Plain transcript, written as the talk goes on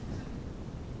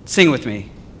Sing with me.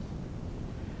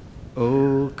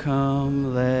 Oh,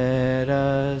 come, let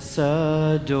us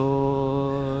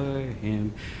adore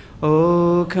him.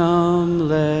 Oh, come,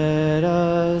 let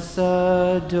us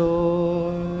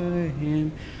adore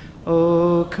him.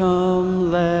 Oh,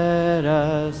 come, let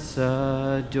us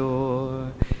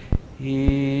adore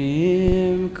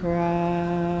him, Christ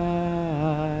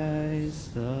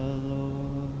the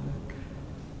Lord.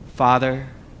 Father,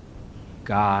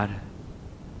 God,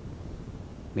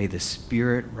 may the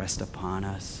Spirit rest upon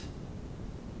us.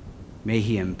 May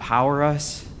he empower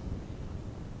us.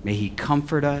 May he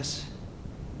comfort us.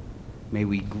 May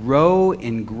we grow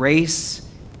in grace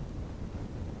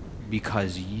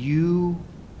because you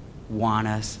want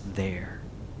us there.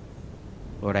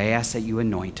 Lord, I ask that you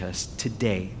anoint us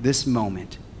today, this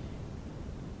moment,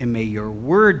 and may your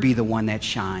word be the one that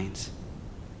shines.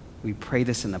 We pray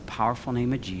this in the powerful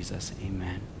name of Jesus.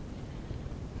 Amen.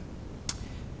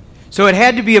 So it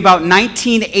had to be about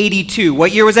 1982.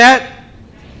 What year was that?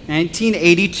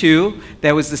 1982.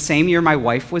 That was the same year my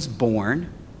wife was born.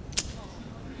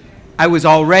 I was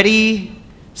already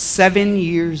 7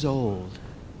 years old.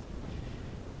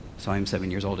 So I'm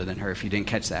 7 years older than her, if you didn't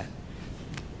catch that.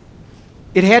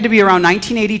 It had to be around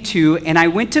 1982, and I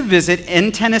went to visit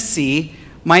in Tennessee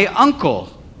my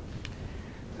uncle,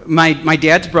 my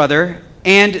dad's brother,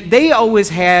 and they always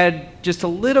had just a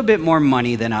little bit more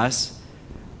money than us,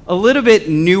 a little bit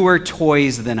newer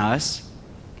toys than us.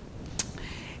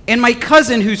 And my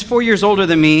cousin, who's 4 years older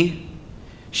than me,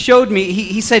 showed me,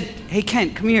 he said, "Hey,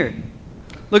 Kent, come here.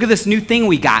 Look at this new thing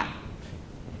we got."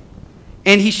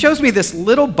 And he shows me this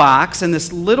little box and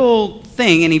this little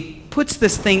thing, and he puts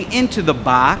this thing into the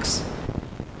box,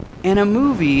 and a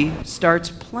movie starts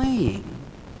playing.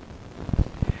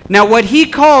 Now, what he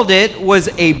called it was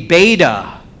a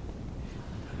beta.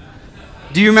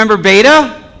 Do you remember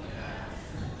beta?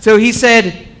 So he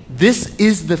said, "This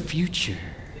is the future."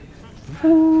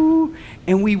 Woo.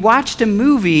 And we watched a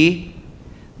movie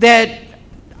that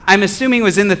I'm assuming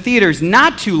was in the theaters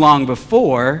not too long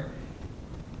before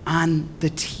on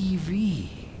the TV.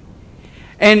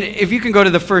 And if you can go to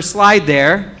the first slide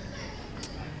there.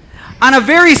 On a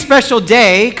very special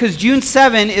day, because June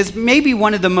 7 is maybe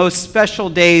one of the most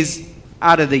special days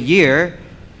out of the year,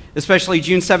 especially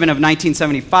June 7 of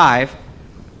 1975.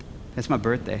 That's my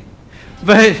birthday.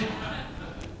 But,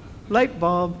 light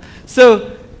bulb.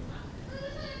 So,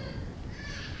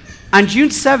 on June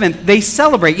 7th, they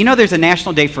celebrate. You know there's a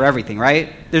national day for everything,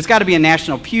 right? There's got to be a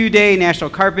National Pew Day, National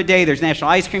Carpet Day, there's National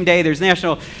Ice Cream Day, there's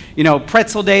National,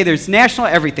 Pretzel Day, there's National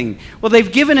everything. Well,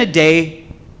 they've given a day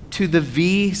to the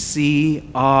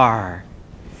VCR.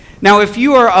 Now, if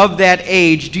you are of that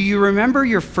age, do you remember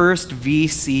your first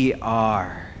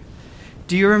VCR?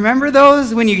 Do you remember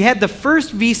those when you had the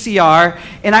first VCR?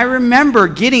 And I remember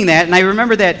getting that, and I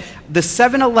remember that the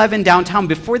 7-Eleven downtown,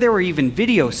 before there were even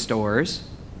video stores,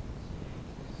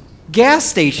 gas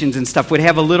stations and stuff would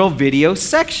have a little video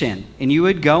section, and you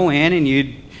would go in and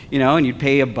you'd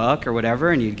pay $1 or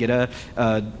whatever, and you'd get a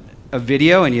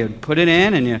video, and you'd put it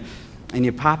in, and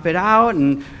you pop it out,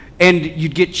 and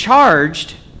you'd get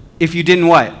charged if you didn't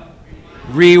what?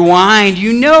 Rewind.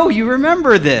 You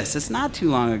remember this. It's not too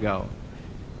long ago.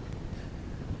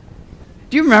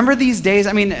 Do you remember these days?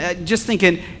 I mean, just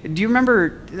thinking, do you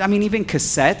remember, even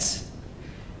cassettes?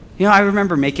 I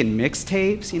remember making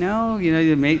mixtapes,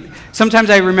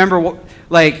 sometimes I remember,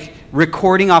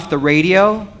 recording off the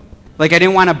radio. I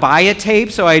didn't want to buy a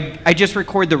tape, so I just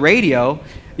record the radio,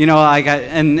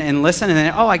 and listen, and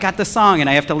then, I got the song, and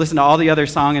I have to listen to all the other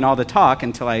song and all the talk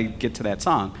until I get to that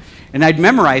song. And I'd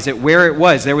memorize it where it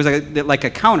was. There was a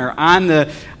counter on the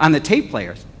tape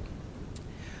players.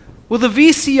 Well, the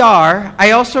VCR, I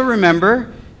also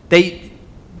remember,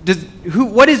 what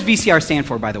does VCR stand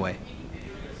for, by the way?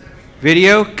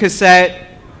 Video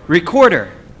cassette recorder.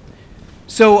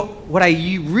 So what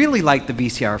I really liked the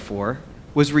VCR for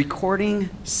was recording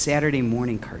Saturday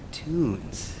morning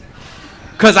cartoons,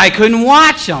 because I couldn't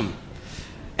watch them.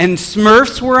 And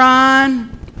Smurfs were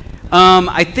on.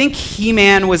 I think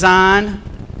He-Man was on.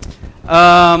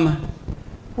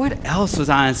 What else was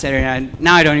on Saturday night?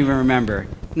 Now I don't even remember.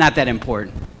 Not that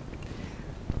important.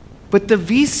 But the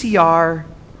VCR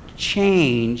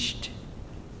changed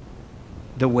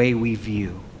the way we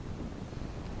view.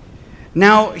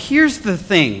 Now, here's the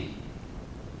thing.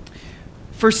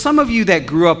 For some of you that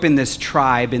grew up in this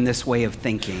tribe, in this way of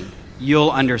thinking,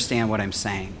 you'll understand what I'm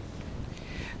saying.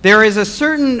 There is a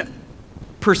certain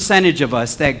percentage of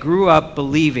us that grew up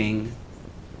believing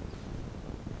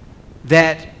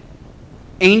that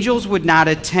angels would not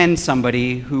attend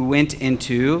somebody who went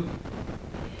into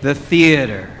the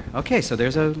theater. Okay, so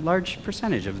there's a large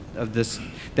percentage of this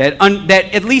that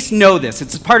at least know this.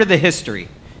 It's part of the history.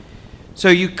 So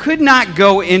you could not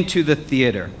go into the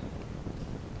theater.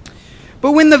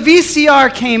 But when the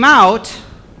VCR came out,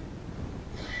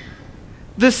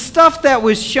 the stuff that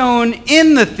was shown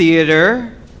in the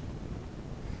theater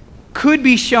could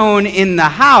be shown in the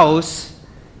house,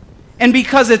 and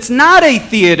because it's not a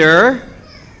theater,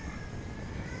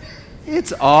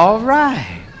 it's all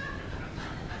right.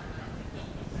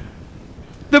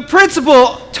 The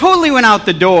principle totally went out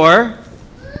the door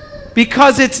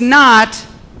because it's not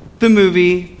the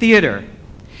movie theater.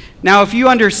 Now, if you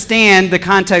understand the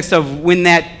context of when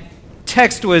that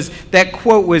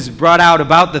quote was brought out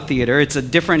about the theater, it's a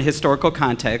different historical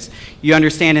context. You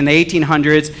understand in the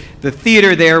 1800s, the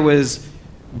theater there was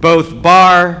both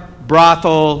bar,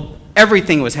 brothel,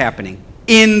 everything was happening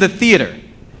in the theater.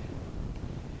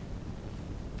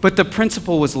 But the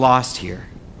principle was lost here.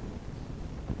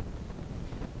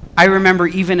 I remember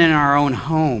even in our own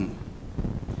home,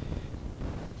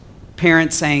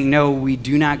 parents saying, no, we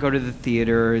do not go to the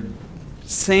theater,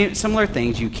 similar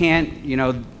things. You can't,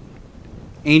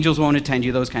 angels won't attend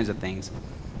you, those kinds of things.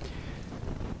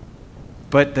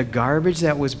 But the garbage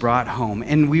that was brought home,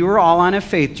 and we were all on a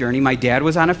faith journey. My dad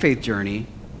was on a faith journey.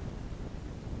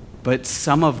 But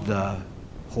some of the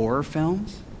horror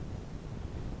films,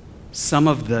 some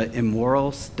of the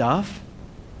immoral stuff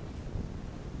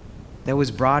that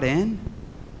was brought in.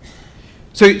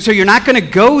 So you're not going to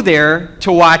go there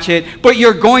to watch it, but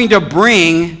you're going to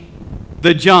bring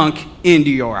the junk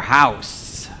into your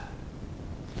house.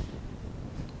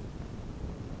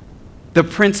 The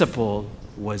principle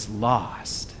was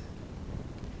lost.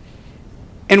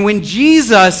 And when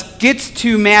Jesus gets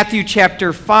to Matthew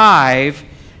chapter 5,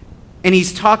 and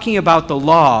he's talking about the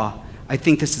law, I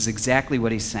think this is exactly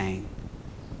what he's saying.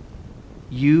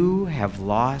 You have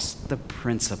lost the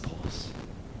principles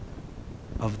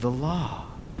of the law.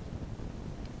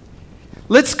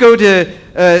 Let's go to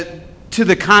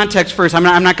the context first. I'm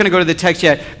not going to go to the text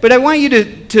yet, but I want you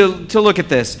to look at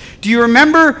this. Do you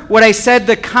remember what I said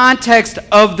the context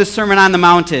of the Sermon on the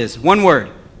Mount is? One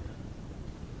word.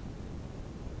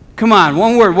 Come on,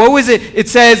 one word. What was it? It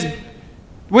says,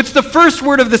 what's the first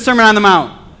word of the Sermon on the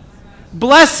Mount?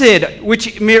 Blessed,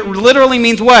 which literally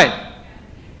means what?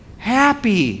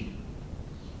 Happy.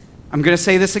 I'm going to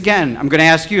say this again. I'm going to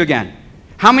ask you again.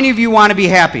 How many of you want to be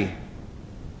happy?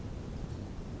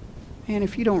 Man,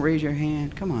 if you don't raise your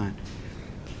hand, come on.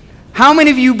 How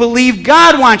many of you believe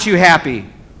God wants you happy?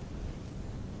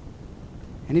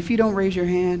 And if you don't raise your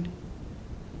hand,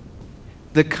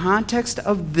 the context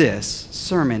of this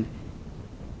sermon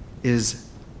is,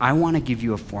 I want to give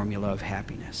you a formula of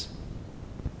happiness.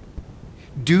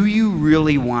 Do you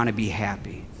really want to be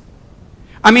happy?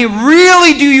 I mean,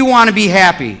 really, do you want to be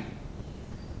happy?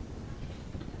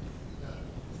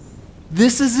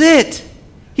 This is it.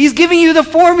 He's giving you the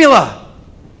formula.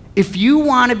 If you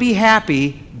want to be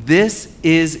happy, this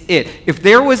is it. If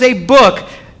there was a book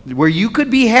where you could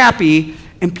be happy,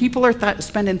 and people are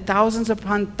spending thousands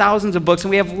upon thousands of books, and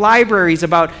we have libraries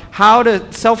about how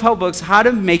to, self-help books, how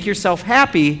to make yourself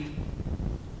happy,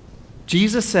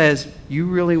 Jesus says, you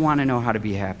really want to know how to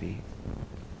be happy?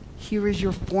 Here is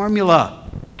your formula.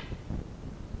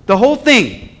 The whole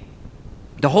thing,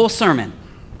 the whole sermon,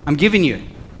 I'm giving you.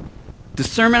 The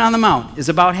Sermon on the Mount is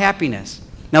about happiness.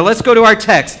 Now let's go to our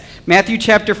text, Matthew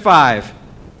chapter 5.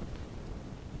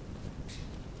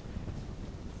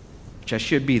 Which I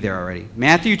should be there already.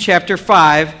 Matthew chapter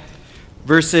 5,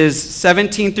 verses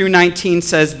 17 through 19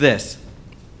 says this.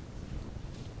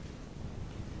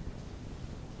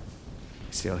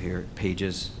 Still here,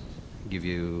 pages. Give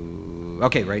you,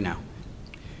 okay, right now.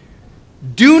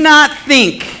 Do not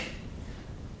think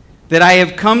that I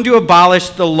have come to abolish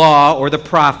the law or the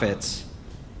prophets.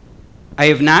 I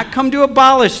have not come to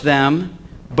abolish them,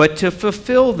 but to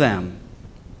fulfill them.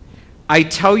 I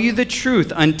tell you the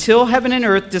truth, until heaven and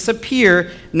earth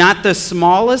disappear, not the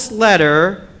smallest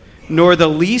letter nor the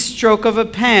least stroke of a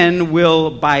pen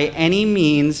will by any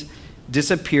means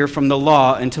disappear from the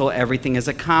law until everything is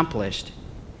accomplished.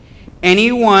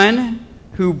 Anyone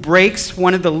who breaks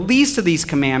one of the least of these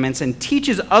commandments and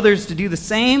teaches others to do the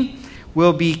same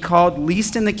will be called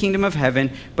least in the kingdom of heaven,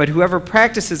 but whoever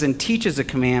practices and teaches the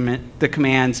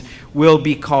commands will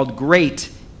be called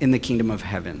great in the kingdom of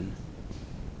heaven.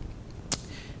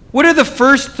 What are the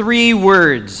first three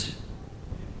words?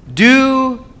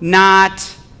 Do not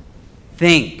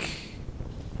think.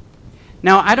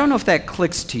 Now, I don't know if that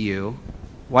clicks to you,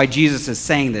 why Jesus is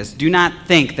saying this. Do not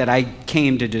think that I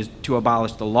came to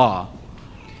abolish the law.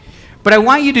 But I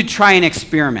want you to try an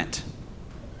experiment.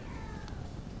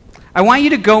 I want you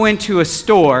to go into a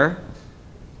store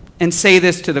and say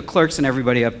this to the clerks and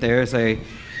everybody up there. Say,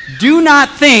 do not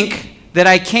think that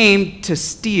I came to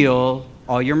steal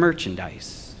all your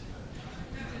merchandise.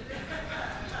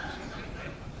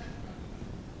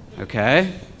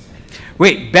 Okay?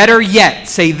 Wait, better yet,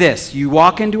 say this. You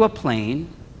walk into a plane.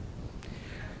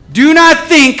 Do not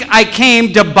think I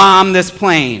came to bomb this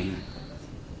plane.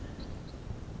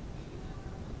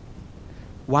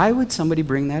 Why would somebody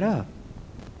bring that up?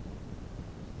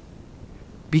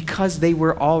 Because they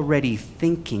were already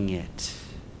thinking it.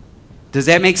 Does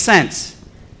that make sense?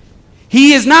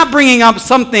 He is not bringing up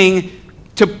something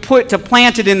to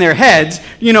plant it in their heads.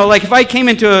 Like if I came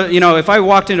if I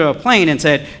walked into a plane and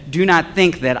said, do not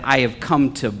think that I have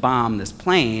come to bomb this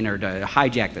plane or to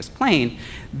hijack this plane,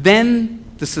 then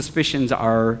the suspicions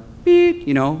are, beep,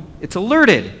 it's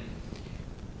alerted.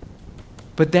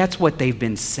 But that's what they've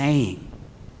been saying.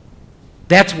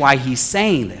 That's why he's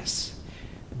saying this.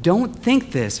 Don't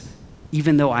think this,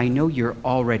 even though I know you're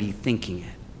already thinking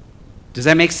it. Does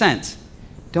that make sense?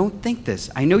 Don't think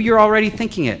this. I know you're already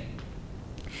thinking it.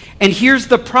 And here's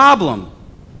the problem.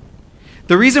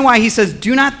 The reason why he says,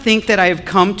 do not think that I have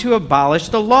come to abolish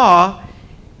the law,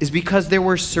 is because there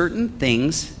were certain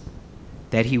things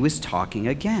that he was talking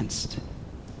against.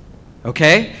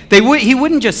 Okay? He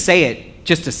wouldn't just say it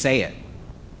just to say it.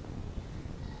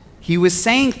 He was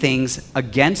saying things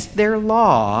against their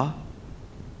law,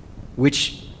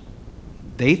 which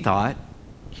they thought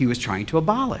he was trying to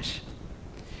abolish.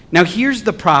 Now, here's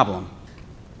the problem.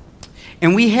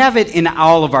 And we have it in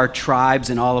all of our tribes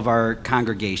and all of our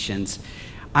congregations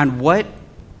on what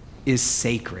is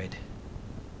sacred.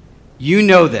 You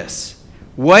know this.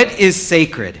 What is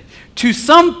sacred? To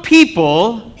some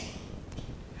people,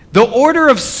 the order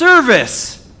of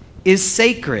service is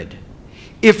sacred.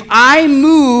 If I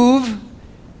move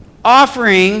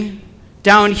offering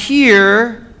down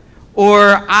here,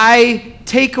 or I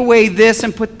take away this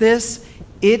and put this,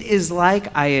 it is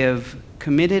like I have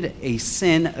committed a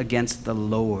sin against the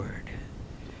Lord.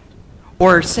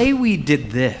 Or say we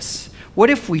did this. What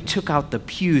if we took out the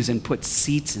pews and put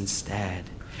seats instead?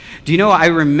 Do you know, I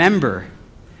remember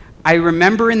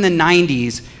in the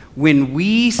 90s when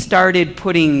we started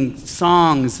putting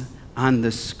songs on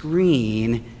the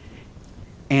screen,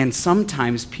 and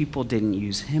sometimes people didn't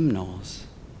use hymnals.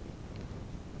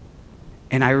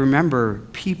 And I remember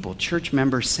church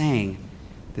members saying,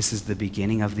 this is the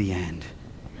beginning of the end.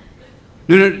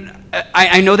 No,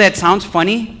 I know that sounds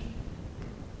funny,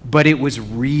 but it was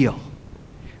real.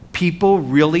 People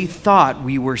really thought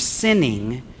we were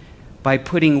sinning by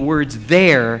putting words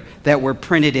there that were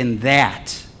printed in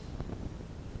that.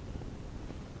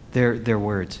 They're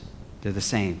words. They're the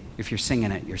same. If you're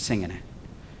singing it, you're singing it.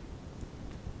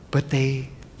 But they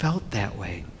felt that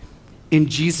way. In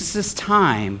Jesus'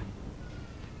 time,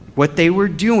 what they were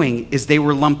doing is they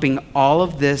were lumping all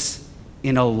of this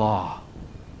in a law.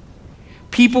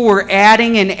 People were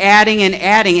adding and adding and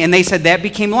adding, and they said that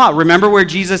became law. Remember where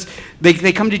Jesus,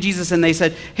 they come to Jesus and they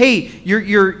said, hey,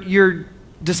 your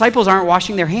disciples aren't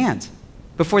washing their hands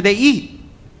before they eat.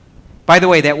 By the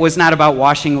way, that was not about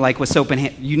washing like with soap and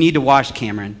hand. You need to wash,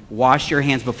 Cameron. Wash your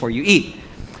hands before you eat.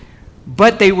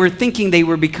 But they were thinking they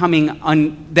were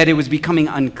that it was becoming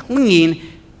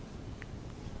unclean,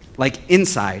 like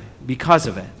inside, because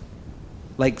of it,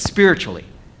 like spiritually.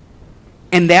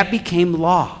 And that became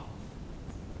law.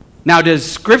 Now,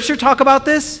 does Scripture talk about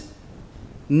this?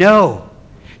 No.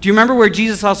 Do you remember where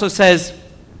Jesus also says,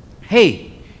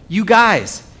 hey, you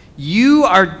guys, you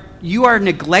are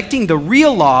neglecting the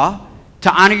real law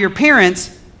to honor your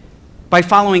parents by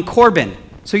following Corban.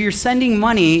 So you're sending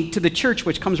money to the church,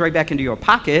 which comes right back into your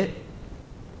pocket,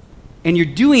 and you're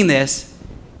doing this,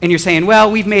 and you're saying,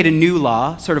 well, we've made a new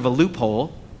law, sort of a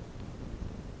loophole,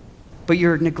 but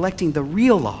you're neglecting the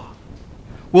real law.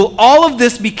 Well, all of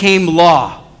this became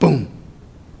law. Boom.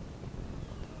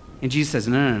 And Jesus says,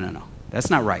 no, that's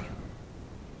not right.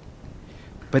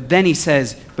 But then he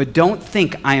says, but don't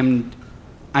think I'm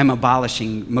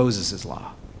abolishing Moses'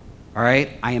 law. All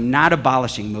right? I am not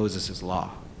abolishing Moses'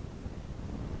 law.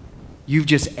 You've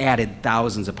just added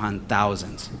thousands upon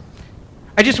thousands.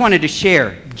 I just wanted to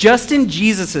share, just in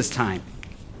Jesus' time.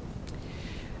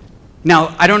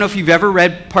 Now, I don't know if you've ever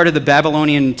read part of the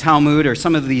Babylonian Talmud or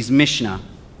some of these Mishnah,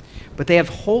 but they have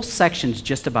whole sections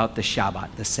just about the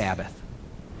Shabbat, the Sabbath.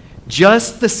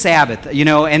 Just the Sabbath,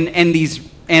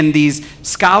 and these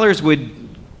scholars would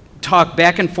talk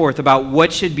back and forth about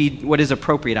what is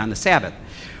appropriate on the Sabbath.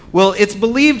 Well, it's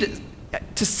believed,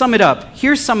 to sum it up,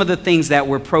 here's some of the things that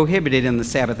were prohibited in the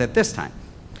Sabbath at this time.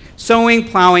 Sowing,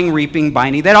 plowing, reaping,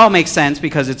 binding, that all makes sense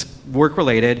because it's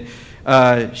work-related.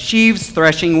 sheaves,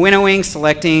 threshing, winnowing,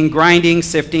 selecting, grinding,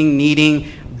 sifting,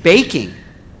 kneading, baking.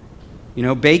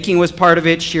 Baking was part of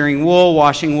it, shearing wool,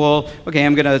 washing wool. Okay,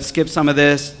 I'm going to skip some of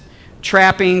this.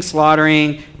 Trapping,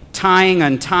 slaughtering, tying,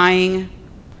 untying,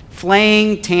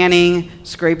 flaying, tanning,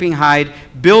 scraping hide,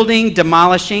 building,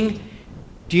 demolishing.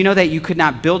 Do you know that you could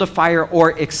not build a fire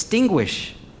or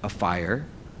extinguish a fire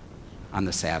on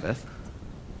the Sabbath?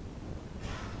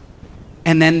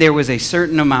 And then there was a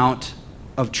certain amount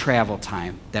of travel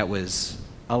time that was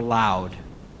allowed.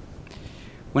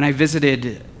 When I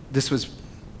visited,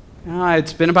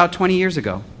 it's been about 20 years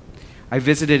ago. I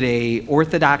visited a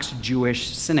Orthodox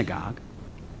Jewish synagogue.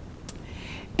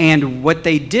 And what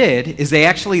they did is they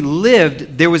actually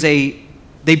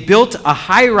they built a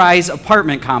high-rise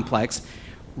apartment complex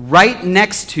right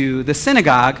next to the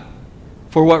synagogue.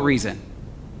 For what reason?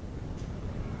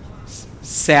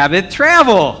 Sabbath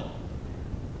travel.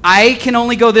 I can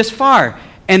only go this far.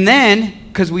 And then,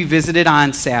 because we visited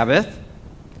on Sabbath,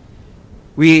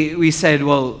 we said,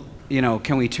 well,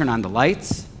 can we turn on the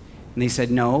lights? And they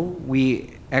said, no,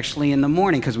 we actually in the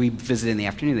morning, because we visited in the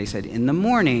afternoon, they said, in the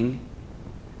morning,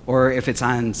 or if it's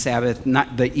on Sabbath,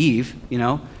 not the eve,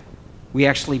 we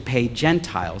actually pay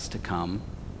Gentiles to come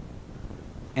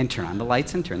and turn on the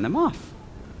lights and turn them off.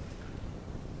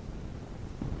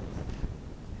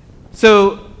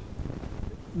 So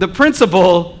the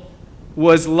principle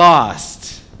was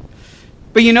lost.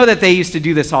 But you know that they used to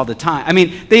do this all the time. I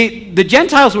mean, the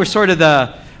Gentiles were sort of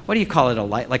what do you call it,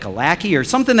 like a lackey or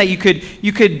something that you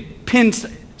could pin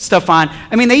stuff on.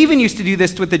 I mean, they even used to do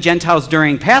this with the Gentiles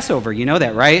during Passover. You know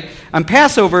that, right? On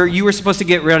Passover, you were supposed to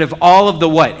get rid of all of the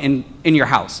what in your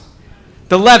house?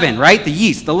 The leaven, right? The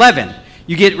yeast, the leaven.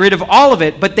 You get rid of all of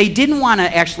it, but they didn't want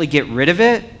to actually get rid of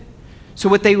it. So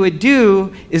what they would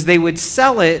do is they would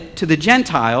sell it to the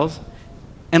Gentiles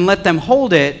and let them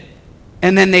hold it,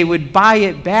 and then they would buy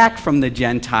it back from the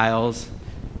Gentiles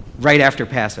right after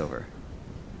Passover.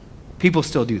 People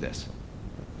still do this.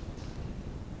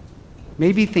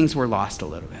 Maybe things were lost a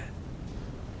little bit.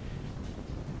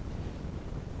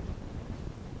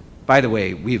 By the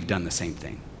way, we have done the same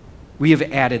thing. We have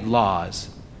added laws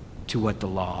to what the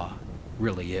law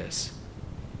really is.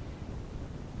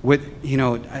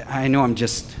 I know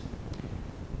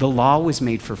the law was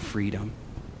made for freedom.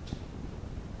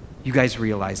 You guys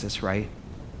realize this, right?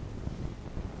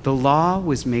 The law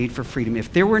was made for freedom.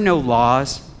 If there were no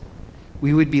laws,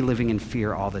 we would be living in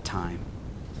fear all the time.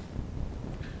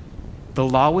 The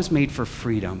law was made for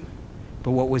freedom,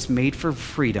 but what was made for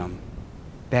freedom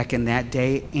back in that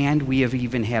day, and we have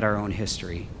even had our own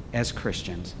history as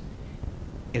Christians,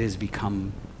 it has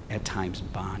become at times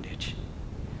bondage.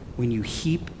 When you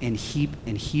heap and heap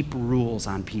and heap rules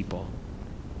on people,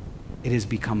 it has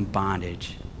become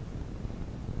bondage.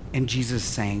 And Jesus is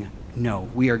saying, no,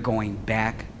 we are going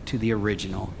back to the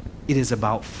original. It is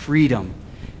about freedom.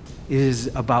 It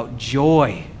is about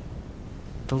joy.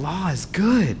 The law is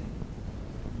good.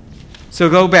 So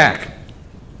go back.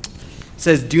 It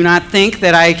says, do not think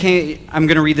that I'm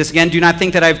going to read this again. Do not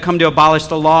think that I've come to abolish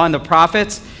the law and the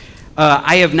prophets.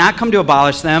 I have not come to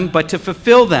abolish them, but to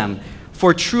fulfill them.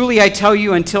 For truly I tell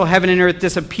you, until heaven and earth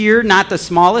disappear, not the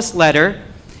smallest letter.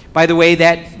 By the way,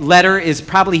 that letter is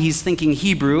probably, he's thinking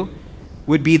Hebrew,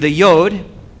 would be the yod.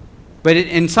 But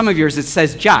in some of yours it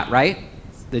says jot, right?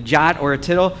 The jot or a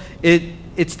tittle.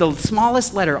 It's the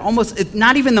smallest letter, almost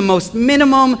not even the most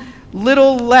minimum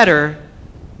little letter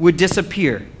would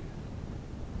disappear.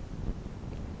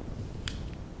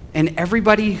 And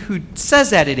everybody who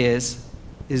says that it is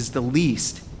the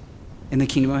least in the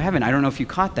kingdom of heaven. I don't know if you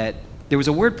caught that. There was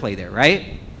a wordplay there,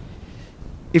 right?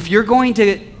 If you're going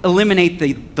to eliminate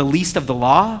the least of the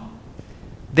law,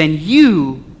 then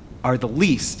you are the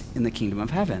least in the kingdom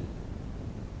of heaven.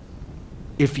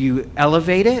 If you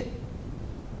elevate it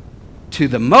to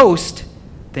the most,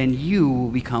 then you will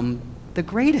become the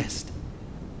greatest.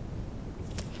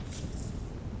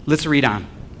 Let's read on.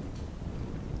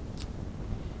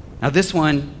 Now this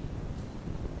one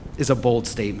is a bold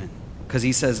statement, because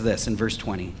he says this in verse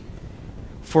 20.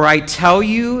 For I tell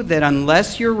you that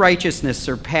unless your righteousness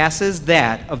surpasses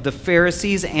that of the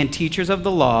Pharisees and teachers of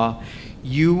the law,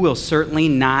 you will certainly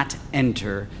not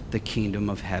enter the kingdom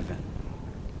of heaven.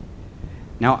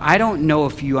 Now, I don't know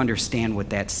if you understand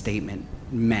what that statement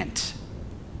meant.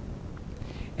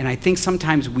 And I think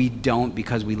sometimes we don't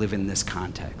because we live in this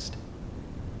context.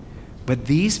 But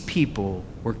these people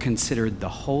were considered the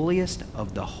holiest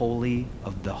of the holy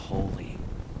of the holy.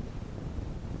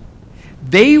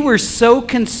 They were so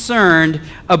concerned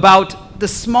about the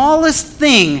smallest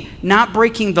thing not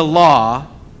breaking the law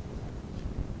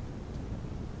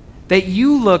that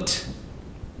you looked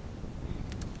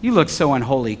You look so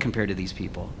unholy compared to these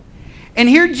people. And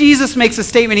here Jesus makes a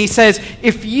statement. He says,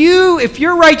 if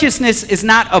your righteousness is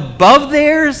not above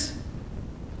theirs,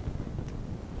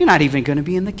 you're not even going to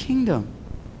be in the kingdom.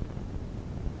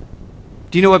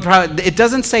 Do you know what? It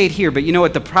doesn't say it here, but you know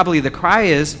what probably the cry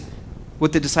is?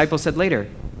 What the disciples said later.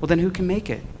 Well, then who can make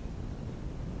it?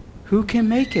 Who can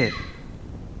make it?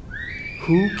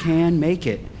 Who can make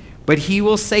it? But he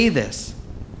will say this.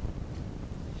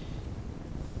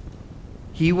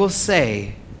 He will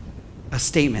say a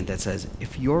statement that says,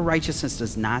 if your righteousness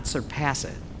does not surpass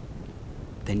it,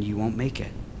 then you won't make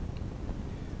it.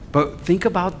 But think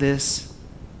about this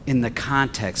in the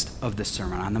context of the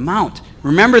Sermon on the Mount.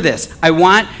 Remember this.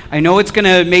 I know it's going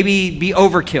to maybe be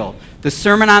overkill. The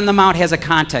Sermon on the Mount has a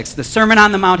context. The Sermon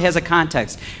on the Mount has a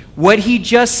context. What he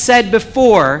just said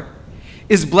before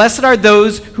is, blessed are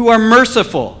those who are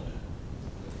merciful.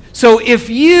 So if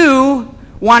you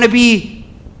want to be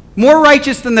more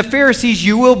righteous than the Pharisees,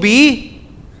 you will be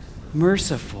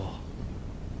merciful.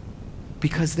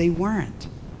 Because they weren't.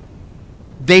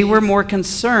 They were more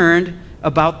concerned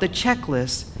about the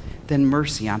checklist than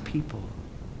mercy on people.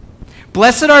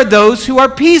 Blessed are those who are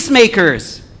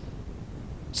peacemakers.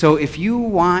 So if you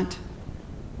want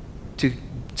to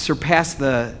surpass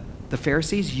the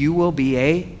Pharisees, you will be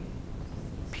a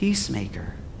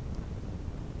peacemaker.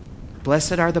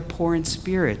 Blessed are the poor in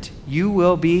spirit. You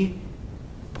will be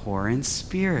poor in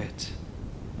spirit.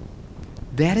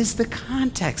 That is the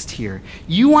context here.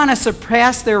 You want to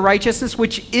surpass their righteousness,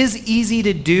 which is easy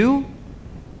to do.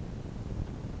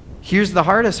 Here's the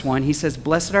hardest one. He says,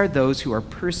 blessed are those who are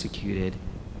persecuted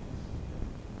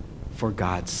for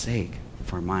God's sake,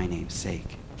 for my name's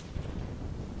sake.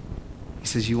 He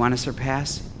says, you want to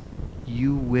surpass?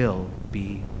 You will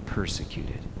be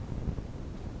persecuted.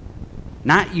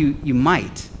 Not you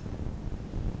might.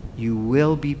 You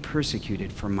will be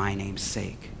persecuted for my name's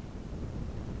sake.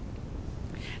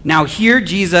 Now here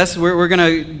Jesus, we're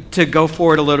going to go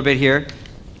forward a little bit here.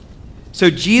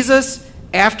 So Jesus,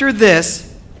 after this,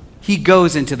 he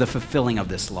goes into the fulfilling of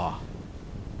this law.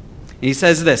 And he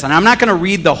says this, and I'm not going to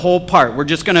read the whole part. We're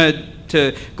just going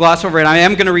to gloss over it. I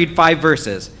am going to read 5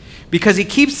 verses. Because he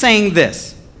keeps saying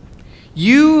this.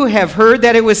 You have heard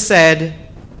that it was said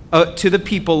to the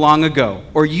people long ago,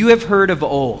 or you have heard of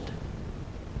old.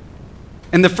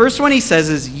 And the first one he says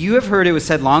is, you have heard it was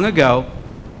said long ago,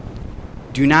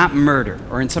 do not murder.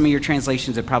 Or in some of your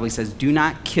translations it probably says, do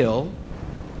not kill.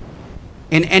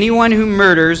 And anyone who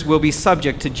murders will be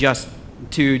subject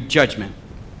to judgment.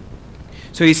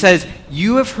 So he says,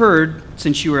 you have heard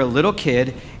since you were a little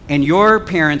kid, and your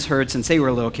parents heard since they were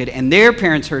a little kid, and their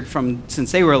parents heard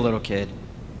since they were a little kid,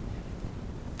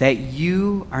 that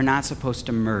you are not supposed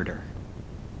to murder.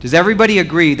 Does everybody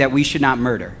agree that we should not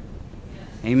murder?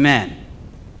 Yes. Amen.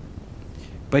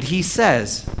 But he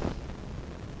says,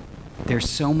 there's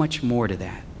so much more to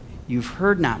that. You've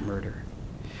heard not murder.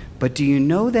 But do you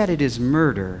know that it is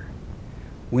murder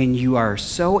when you are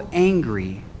so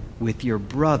angry with your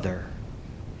brother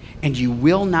and you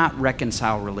will not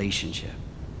reconcile relationship?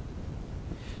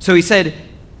 So he said,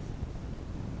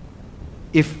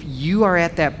 if you are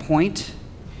at that point,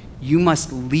 you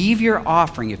must leave your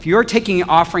offering. If you're taking an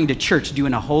offering to church,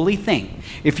 doing a holy thing,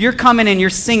 if you're coming and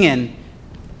you're singing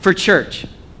for church,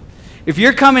 if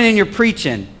you're coming and you're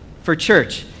preaching for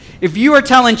church, if you are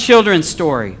telling children's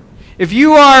story, if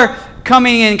you are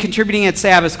coming and contributing at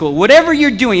Sabbath school, whatever you're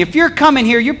doing, if you're coming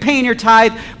here, you're paying your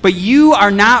tithe, but you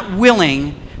are not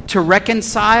willing to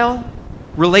reconcile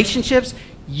relationships,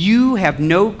 you have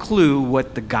no clue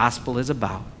what the gospel is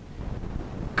about,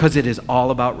 because it is all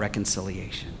about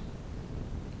reconciliation.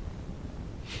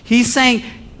 He's saying,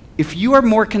 if you are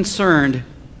more concerned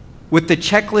with the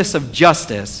checklist of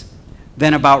justice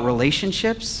than about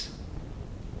relationships,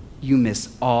 you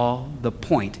miss all the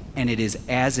point, and it is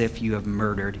as if you have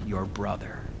murdered your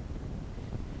brother.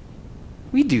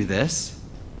 We do this.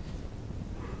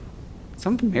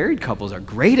 Some married couples are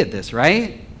great at this,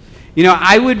 right? You know,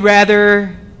 I would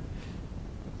rather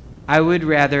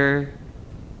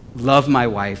love my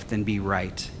wife than be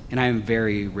right, and I am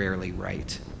very rarely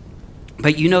right.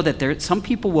 But you know that some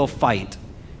people will fight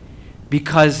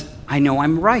because I know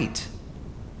I'm right.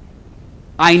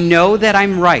 I know that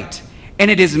I'm right. And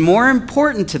it is more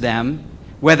important to them,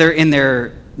 whether in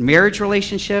their marriage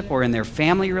relationship or in their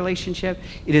family relationship,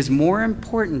 it is more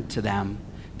important to them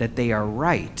that they are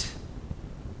right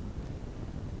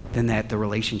than that the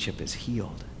relationship is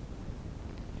healed.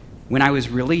 When I was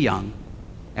really young,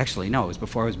 actually, no, it was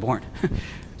before I was born.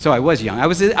 So I was young. I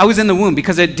was in the womb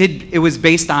because it was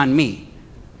based on me.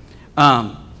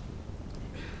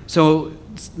 So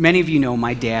many of you know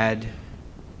my dad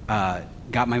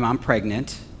got my mom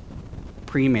pregnant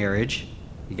pre-marriage.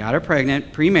 He got her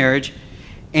pregnant pre-marriage,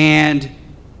 and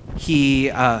he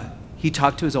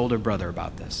talked to his older brother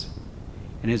about this.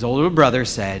 And his older brother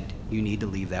said, you need to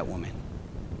leave that woman.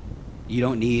 You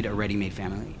don't need a ready-made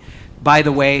family. By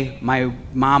the way, my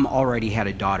mom already had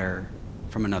a daughter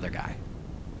from another guy.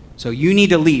 So you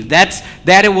need to leave. That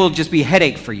it will just be a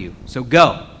headache for you. So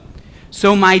go.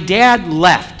 So my dad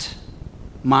left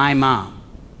my mom,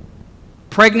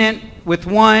 pregnant with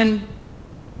one,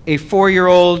 a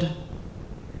 4-year-old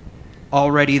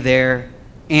already there,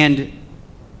 and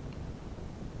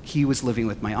he was living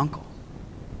with my uncle.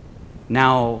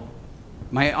 Now,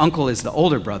 my uncle is the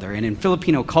older brother, and in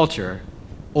Filipino culture,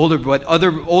 what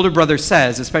older brother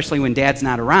says, especially when dad's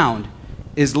not around,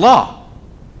 is law.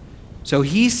 So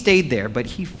he stayed there, but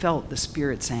he felt the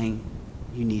Spirit saying,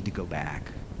 you need to go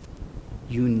back.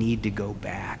 You need to go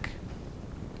back.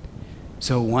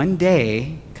 So one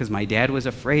day, because my dad was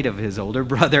afraid of his older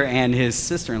brother and his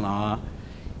sister-in-law,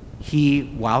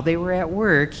 while they were at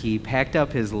work, he packed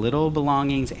up his little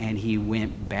belongings and he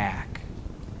went back.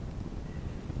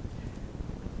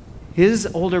 His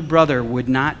older brother would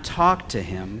not talk to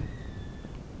him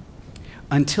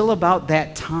until about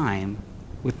that time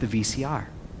with the VCR.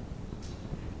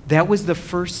 That was the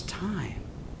first time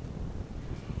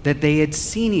that they had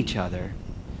seen each other.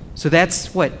 So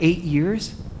that's 8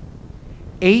 years?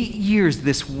 8 years,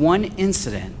 this one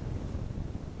incident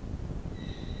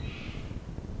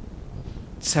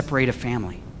separate a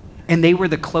family. And they were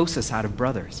the closest out of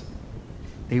brothers.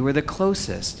 They were the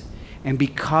closest. And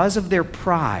because of their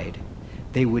pride,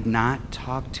 they would not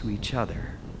talk to each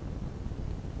other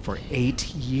for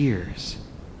 8 years.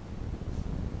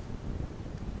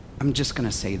 I'm just going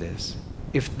to say this.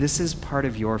 If this is part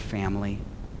of your family,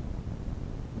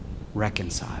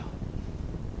 reconcile.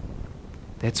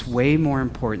 That's way more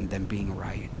important than being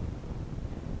right.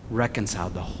 Reconcile.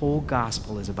 The whole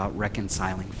gospel is about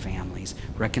reconciling families,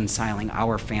 reconciling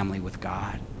our family with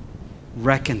God.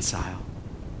 Reconcile.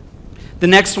 The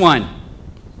next one.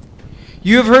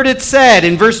 You have heard it said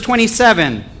in verse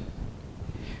 27,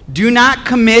 do not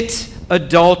commit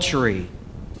adultery.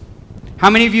 How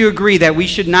many of you agree that we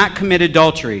should not commit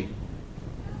adultery?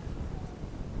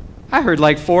 I heard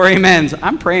like 4 amens.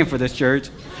 I'm praying for this church.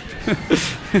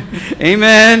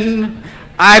 Amen.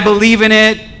 I believe in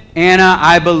it. Anna,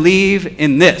 I believe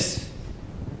in this.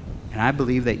 And I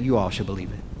believe that you all should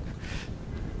believe it.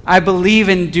 I believe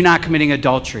in do not committing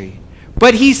adultery.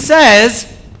 But he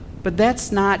says, but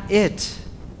that's not it.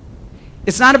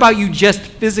 It's not about you just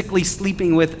physically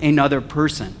sleeping with another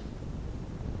person.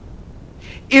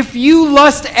 If you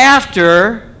lust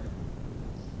after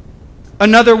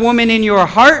another woman in your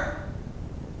heart,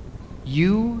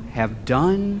 you have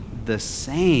done the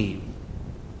same.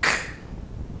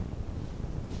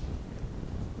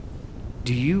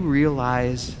 Do you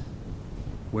realize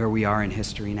where we are in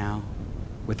history now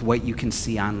with what you can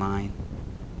see online?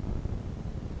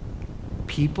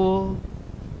 People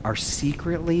are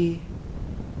secretly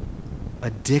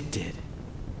addicted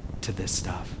to this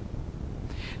stuff.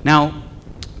 Now,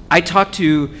 I talked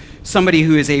to somebody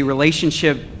who is a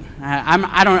relationship,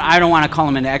 I don't want to call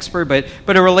him an expert, but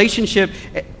a relationship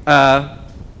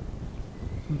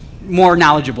more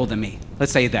knowledgeable than me.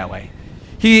 Let's say it that way.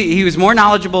 He was more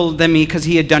knowledgeable than me because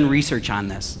he had done research on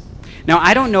this. Now,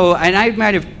 I don't know, and I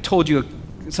might have told you,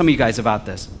 some of you guys about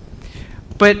this,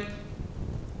 but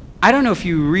I don't know if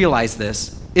you realize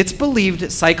this. It's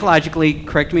believed psychologically,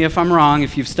 correct me if I'm wrong,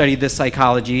 if you've studied this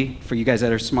psychology, for you guys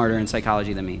that are smarter in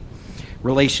psychology than me,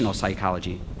 relational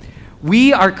psychology.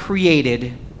 We are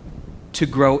created to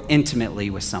grow intimately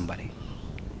with somebody.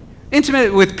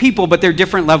 Intimate with people, but there are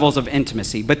different levels of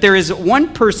intimacy. But there is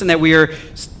one person that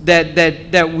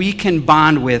we can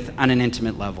bond with on an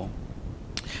intimate level.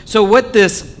 So what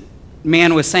this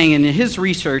man was saying in his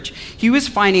research, he was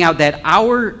finding out that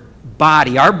our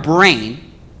body, our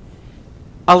brain,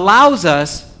 allows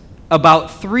us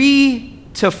about 3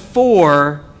 to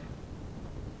 4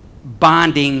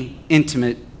 bonding,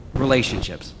 intimate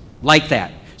relationships like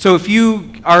that. So if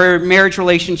you are in a marriage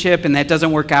relationship and that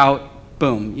doesn't work out,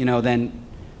 boom,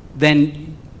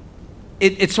 then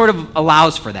it sort of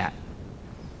allows for that.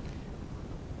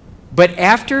 But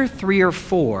after 3 or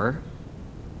 4,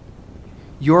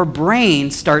 your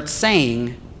brain starts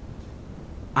saying,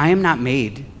 I am not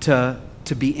made to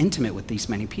be intimate with these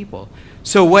many people.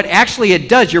 So what actually it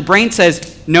does, your brain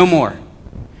says, no more.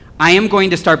 I am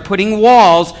going to start putting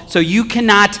walls so you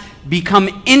cannot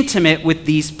become intimate with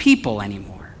these people anymore.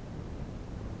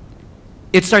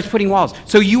 It starts putting walls.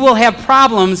 So you will have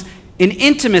problems in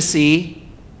intimacy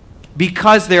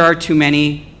because there are too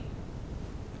many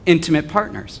intimate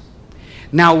partners.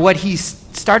 Now, what he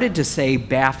started to say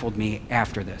baffled me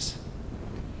after this.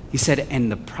 He said, and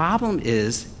the problem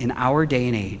is, in our day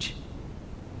and age,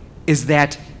 is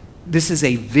that this is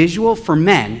a visual, for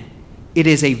men, it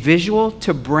is a visual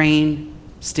to brain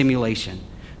stimulation.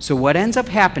 So what ends up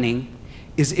happening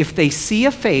is if they see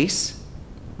a face,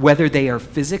 whether they are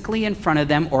physically in front of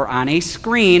them or on a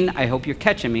screen, I hope you're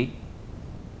catching me,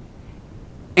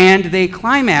 and they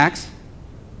climax,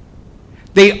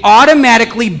 they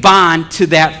automatically bond to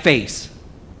that face.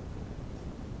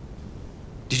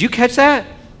 Did you catch that?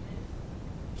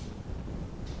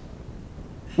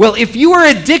 Well, if you are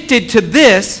addicted to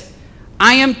this,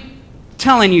 I am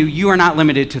telling you, you are not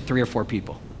limited to 3 or 4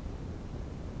 people.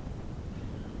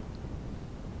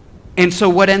 And so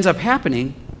what ends up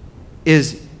happening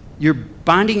is you're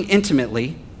bonding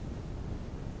intimately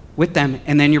with them,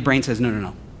 and then your brain says,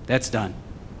 no, that's done.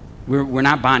 We're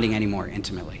not bonding anymore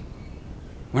intimately.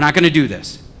 We're not going to do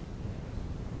this.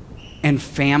 And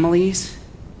families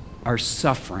are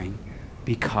suffering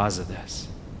because of this.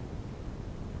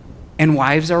 And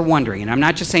wives are wondering, and I'm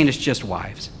not just saying it's just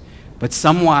wives, but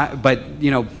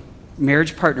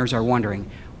marriage partners are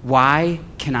wondering, why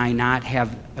can I not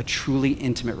have a truly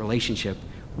intimate relationship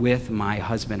with my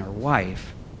husband or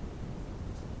wife?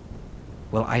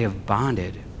 Well, I have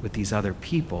bonded with these other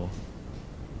people,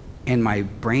 and my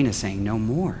brain is saying no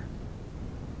more.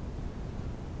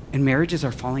 And marriages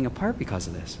are falling apart because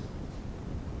of this.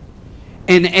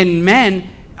 And men,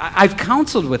 I've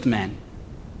counseled with men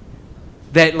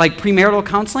that, like premarital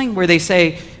counseling, where they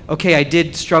say, okay, I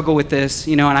did struggle with this,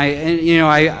 and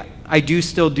I do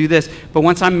still do this, but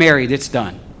once I'm married, it's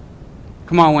done.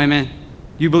 Come on, women.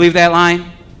 You believe that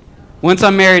line? Once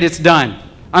I'm married, it's done.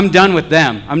 I'm done with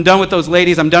them. I'm done with those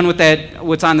ladies. I'm done with that,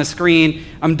 what's on the screen.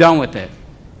 I'm done with it.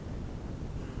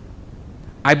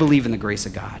 I believe in the grace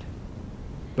of God.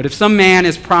 But if some man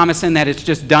is promising that it's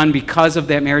just done because of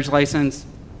that marriage license,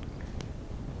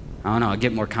 I don't know, I'll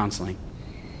get more counseling.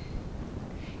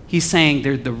 He's saying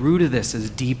the root of this is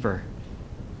deeper.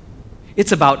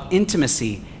 It's about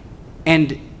intimacy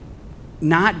and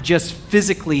not just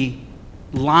physically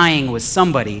lying with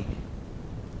somebody.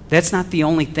 That's not the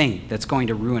only thing that's going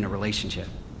to ruin a relationship.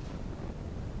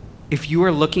 If you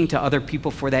are looking to other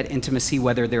people for that intimacy,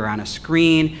 whether they're on a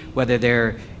screen, whether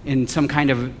they're in some kind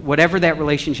of, whatever that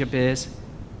relationship is,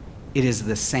 it is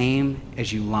the same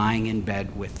as you lying in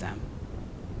bed with them.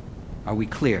 Are we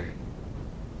clear?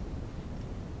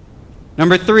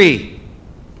 Number 3,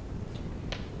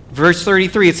 verse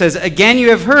 33, it says, again you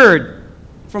have heard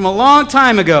from a long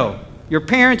time ago, your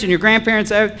parents and your grandparents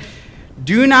have,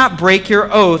 do not break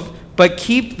your oath, but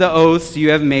keep the oaths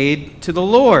you have made to the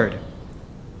Lord.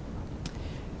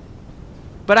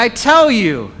 But I tell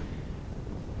you,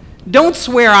 don't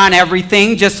swear on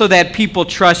everything just so that people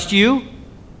trust you.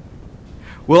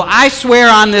 Well, I swear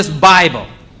on this Bible,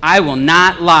 I will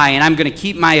not lie, and I'm going to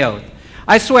keep my oath.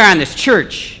 I swear on this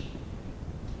church.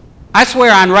 I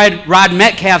swear on Rod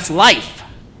Metcalf's life.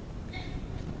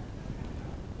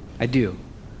 I do.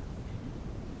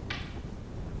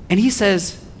 And he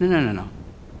says, no.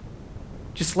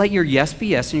 Just let your yes be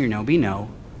yes and your no be no.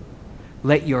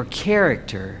 Let your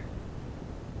character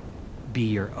be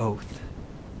your oath.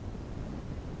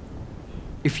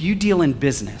 If you deal in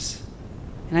business,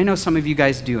 and I know some of you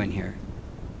guys do in here,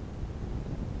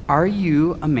 are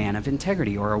you a man of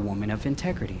integrity or a woman of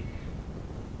integrity?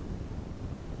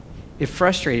 It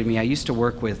frustrated me. I used to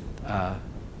work with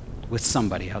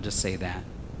somebody, I'll just say that.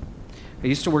 I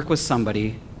used to work with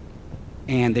somebody,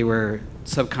 and they were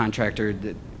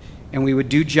subcontractor, and we would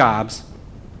do jobs,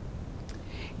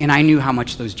 and I knew how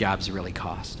much those jobs really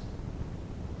cost.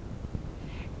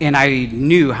 And I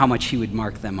knew how much he would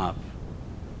mark them up.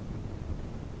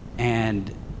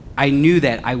 And I knew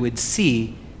that I would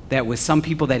see that with some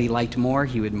people that he liked more,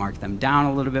 he would mark them down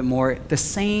a little bit more. The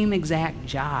same exact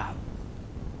job.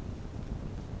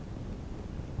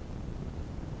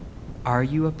 Are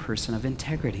you a person of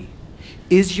integrity?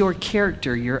 Is your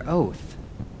character your oath?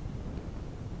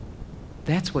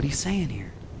 That's what he's saying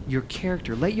here. Your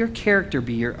character. Let your character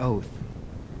be your oath.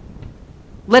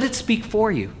 Let it speak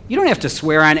for you. You don't have to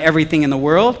swear on everything in the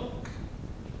world.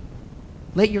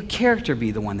 Let your character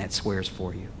be the one that swears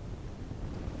for you.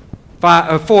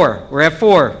 4. We're at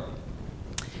 4. It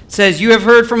says, you have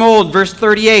heard from old, verse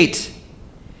 38,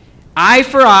 eye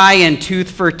for eye and tooth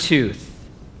for tooth.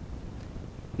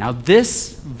 Now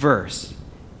this verse,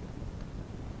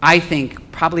 I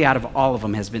think, probably out of all of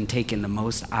them, has been taken the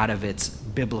most out of its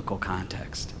biblical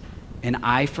context. An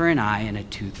eye for an eye and a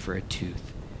tooth for a tooth.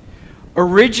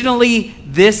 Originally,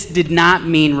 this did not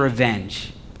mean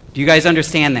revenge. Do you guys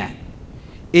understand that?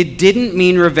 It didn't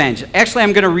mean revenge. Actually,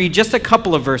 I'm going to read just a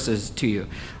couple of verses to you.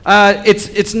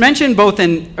 It's mentioned both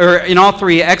in all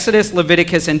three, Exodus,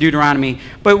 Leviticus, and Deuteronomy,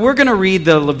 but we're going to read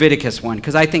the Leviticus one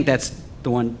because I think that's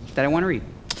the one that I want to read.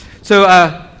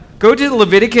 So go to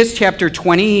Leviticus chapter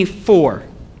 24.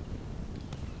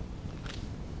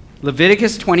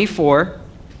 Leviticus 24.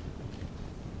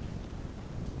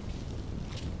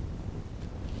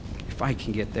 If I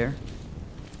can get there.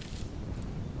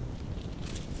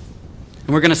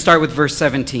 And we're going to start with verse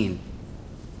 17.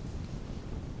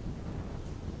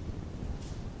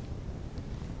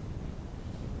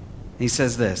 He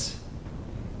says this: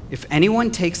 if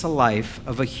anyone takes a life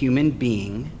of a human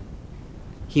being,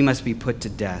 he must be put to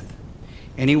death.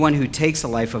 Anyone who takes a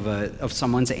life of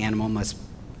someone's animal must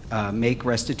make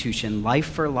restitution, life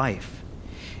for life.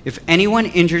 If anyone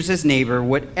injures his neighbor,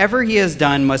 whatever he has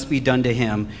done must be done to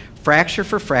him, fracture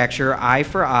for fracture, eye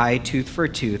for eye, tooth for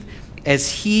tooth.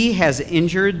 As he has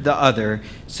injured the other,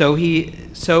 so he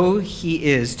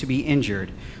is to be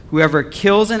injured. Whoever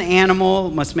kills an animal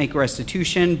must make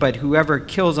restitution, but whoever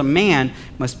kills a man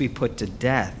must be put to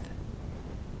death.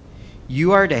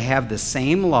 You are to have the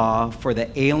same law for the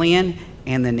alien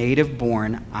and the native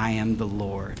born. I am the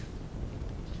Lord.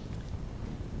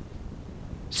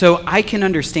 So I can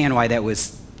understand why that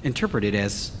was interpreted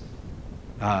as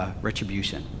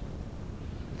retribution.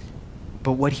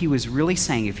 But what he was really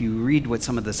saying, if you read what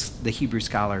some of the Hebrew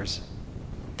scholars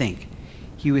think,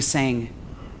 he was saying,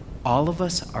 all of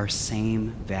us are same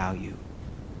value.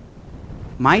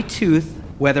 My tooth,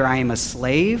 whether I am a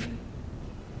slave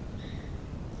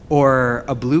or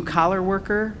a blue-collar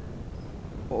worker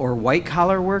or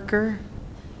white-collar worker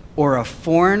or a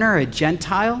foreigner, a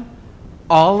Gentile,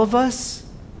 all of us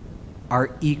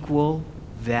are equal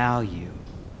value.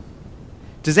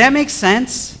 Does that make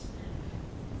sense?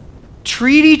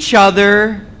 Treat each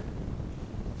other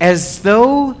as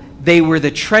though they were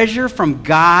the treasure from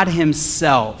God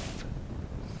himself.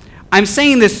 I'm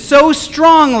saying this so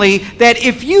strongly that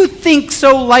if you think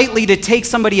so lightly to take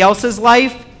somebody else's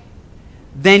life,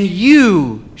 then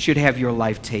you should have your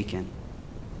life taken.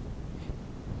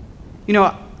 You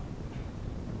know,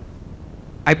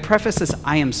 I preface this,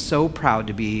 I am so proud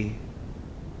to be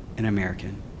an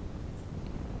American.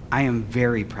 I am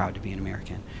very proud to be an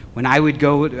American. When I would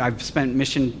go, I've spent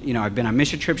I've been on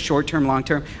mission trips, short-term,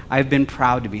 long-term. I've been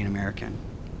proud to be an American.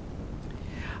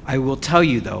 I will tell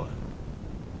you, though,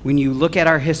 when you look at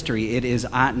our history, it is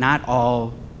not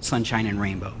all sunshine and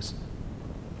rainbows.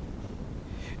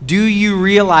 Do you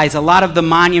realize a lot of the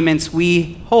monuments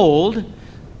we hold,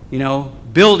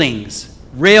 buildings,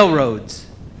 railroads,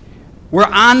 were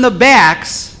on the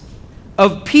backs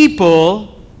of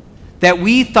people that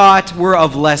we thought were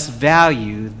of less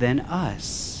value than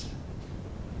us?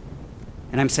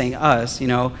 And I'm saying us,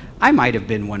 I might have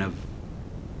been one of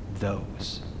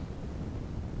those.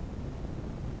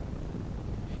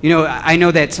 I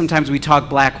know that sometimes we talk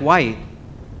black-white,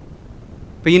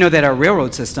 but you know that our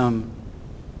railroad system,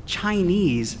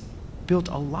 Chinese built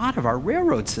a lot of our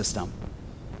railroad system.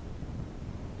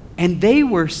 And they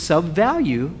were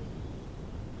sub-value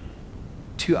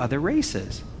to other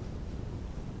races.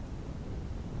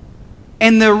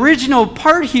 And the original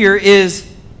part here is,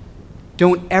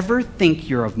 don't ever think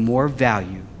you're of more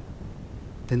value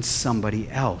than somebody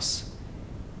else.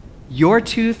 Your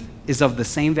tooth is of the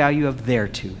same value of their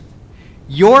tooth.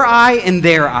 Your eye and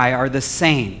their eye are the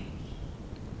same.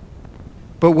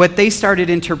 But what they started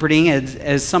interpreting,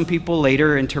 as some people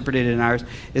later interpreted in ours,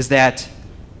 is that,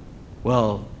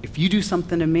 well, if you do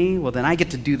something to me, well, then I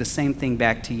get to do the same thing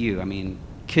back to you. I mean,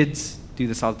 kids do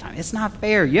this all the time. It's not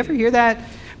fair. You ever hear that?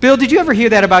 Bill, did you ever hear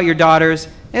that about your daughters?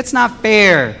 It's not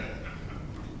fair.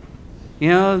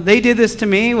 They did this to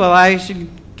me. Well, I should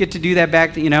get to do that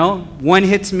back to, one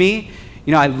hits me.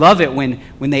 I love it when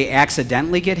they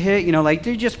accidentally get hit. Like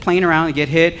they're just playing around and get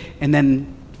hit, and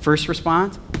then first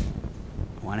response,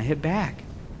 I want to hit back.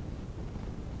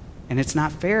 And it's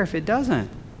not fair if it doesn't.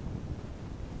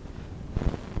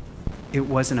 It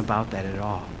wasn't about that at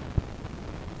all.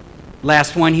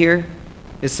 Last one here.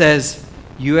 It says,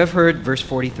 you have heard, verse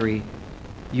 43,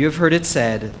 you have heard it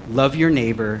said, love your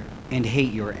neighbor and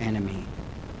hate your enemy.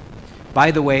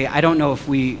 By the way, I don't know if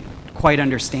we quite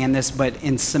understand this, but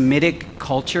in Semitic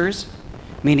cultures,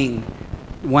 meaning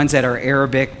ones that are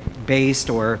Arabic-based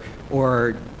or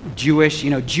Jewish,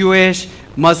 Jewish,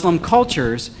 Muslim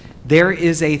cultures, there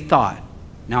is a thought.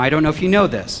 Now, I don't know if you know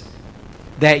this,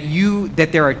 that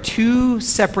there are two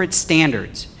separate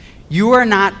standards. You are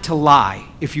not to lie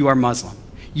if you are Muslim.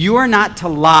 You are not to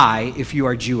lie if you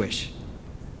are Jewish.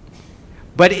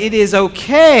 But it is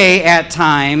okay at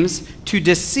times to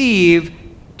deceive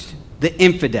the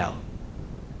infidel.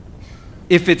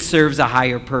 if it serves a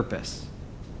higher purpose.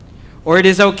 Or it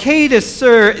is okay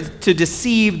to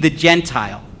deceive the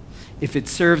Gentile if it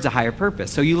serves a higher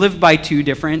purpose. So you live by two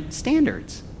different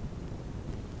standards.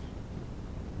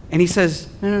 And he says,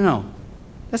 no,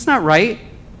 that's not right.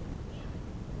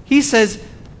 He says,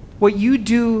 what you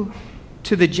do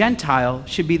to the Gentile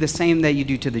should be the same that you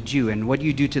do to the Jew, and what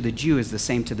you do to the Jew is the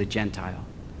same to the Gentile.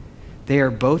 They are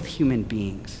both human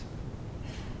beings.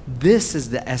 This is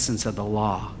the essence of the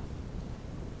law.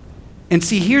 And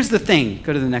see, here's the thing.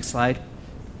 Go to the next slide.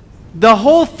 The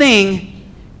whole thing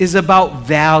is about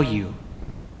value.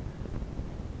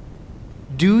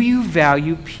 Do you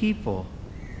value people?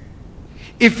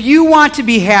 If you want to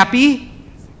be happy,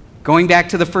 going back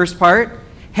to the first part,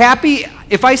 happy,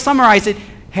 if I summarize it,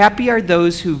 happy are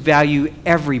those who value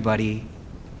everybody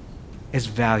as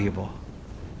valuable.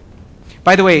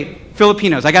 By the way,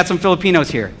 Filipinos, I got some Filipinos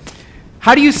here.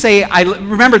 How do you say,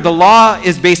 remember the law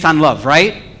is based on love,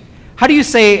 right? How do you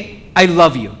say, I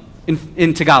love you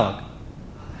in Tagalog?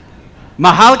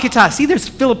 Mahal kita. See, there's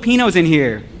Filipinos in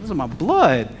here. Those are my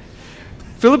blood.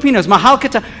 Filipinos, mahal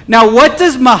kita. Now, what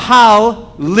does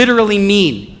mahal literally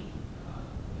mean?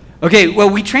 Okay,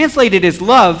 well, we translate it as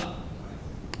love,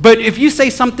 but if you say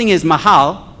something is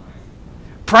mahal,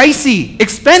 pricey,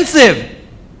 expensive,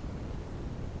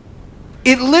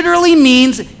 it literally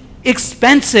means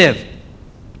expensive.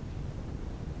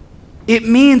 It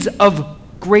means of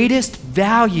greatest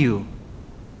value.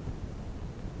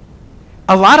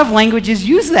 A lot of languages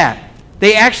use that.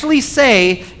 They actually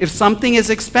say if something is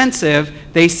expensive,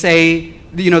 they say,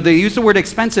 they use the word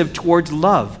expensive towards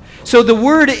love. So the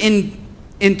word in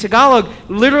Tagalog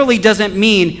literally doesn't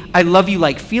mean I love you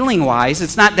like feeling-wise.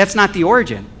 That's not the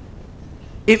origin.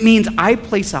 It means I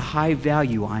place a high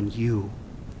value on you.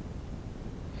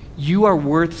 You are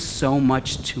worth so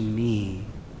much to me.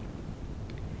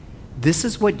 This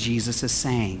is what Jesus is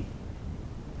saying.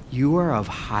 You are of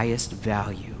highest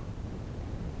value.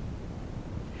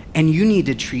 And you need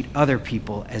to treat other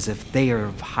people as if they are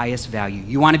of highest value.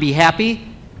 You want to be happy?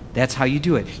 That's how you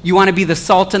do it. You want to be the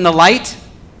salt and the light?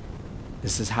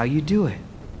 This is how you do it.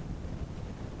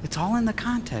 It's all in the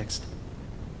context.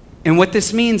 And what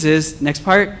this means is, next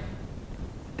part,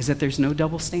 is that there's no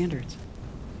double standards.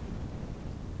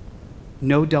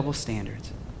 No double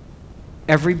standards.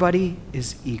 Everybody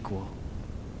is equal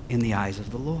in the eyes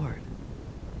of the Lord.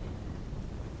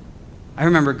 I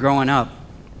remember growing up,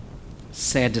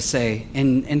 sad to say,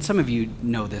 and some of you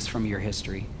know this from your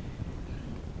history,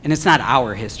 and it's not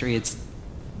our history, it's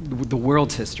the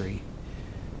world's history.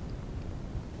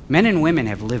 Men and women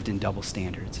have lived in double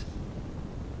standards.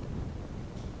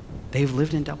 They've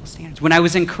lived in double standards. When I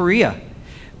was in Korea,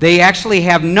 they actually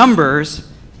have numbers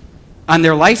on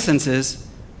their licenses.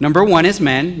 Number 1 is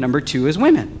men, number 2 is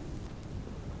women.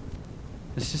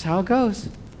 This is how it goes.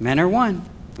 Men are 1,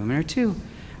 women are 2.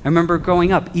 I remember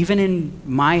growing up, even in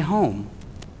my home,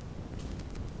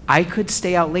 I could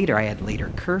stay out later. I had later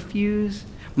curfews.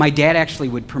 My dad actually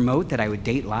would promote that I would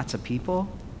date lots of people.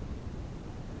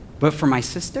 But for my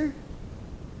sister,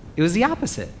 it was the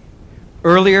opposite.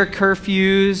 Earlier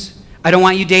curfews. I don't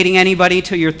want you dating anybody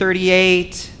till you're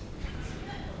 38.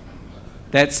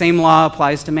 That same law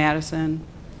applies to Madison.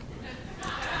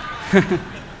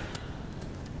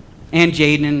 And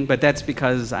Jaden, but that's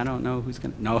because I don't know who's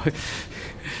going to... No.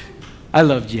 I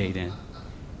love Jaden.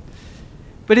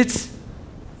 But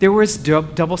there was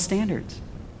double standards.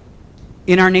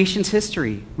 In our nation's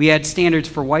history, we had standards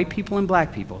for white people and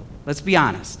black people. Let's be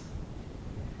honest.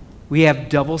 We have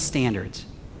double standards.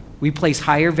 We place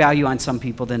higher value on some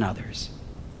people than others.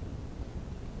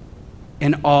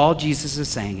 And all Jesus is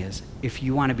saying is, if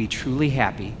you want to be truly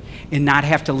happy and not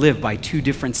have to live by two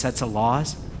different sets of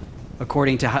laws,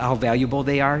 according to how valuable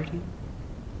they are,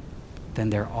 then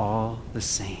they're all the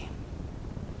same.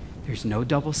 There's no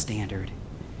double standard.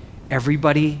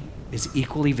 Everybody is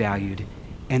equally valued,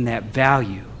 and that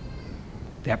value,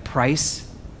 that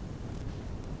price,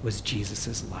 was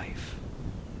Jesus' life.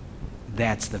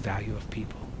 That's the value of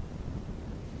people.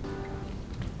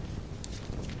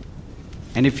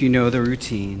 And if you know the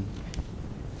routine,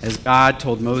 as God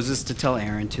told Moses to tell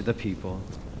Aaron to the people,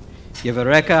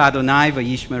 Yevareka Adonai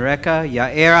v'yishmereka,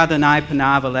 Ya'er Adonai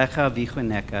panav alecha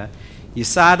v'chuneka,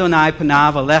 Yisa Adonai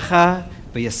panav alecha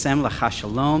v'yasem lecha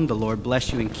shalom. The Lord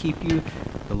bless you and keep you.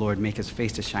 The Lord make his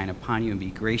face to shine upon you and be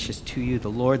gracious to you. The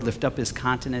Lord lift up his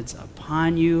countenance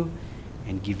upon you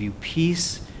and give you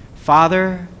peace.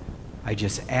 Father, I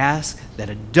just ask that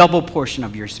a double portion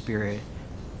of your Spirit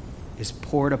is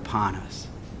poured upon us.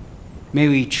 May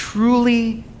we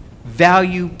truly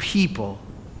value people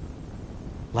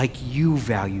like you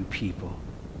value people.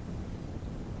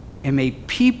 And may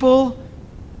people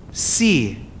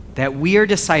see that we are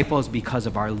disciples because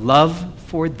of our love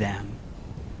for them.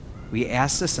 We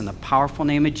ask this in the powerful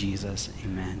name of Jesus.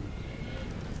 Amen.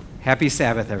 Happy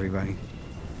Sabbath, everybody.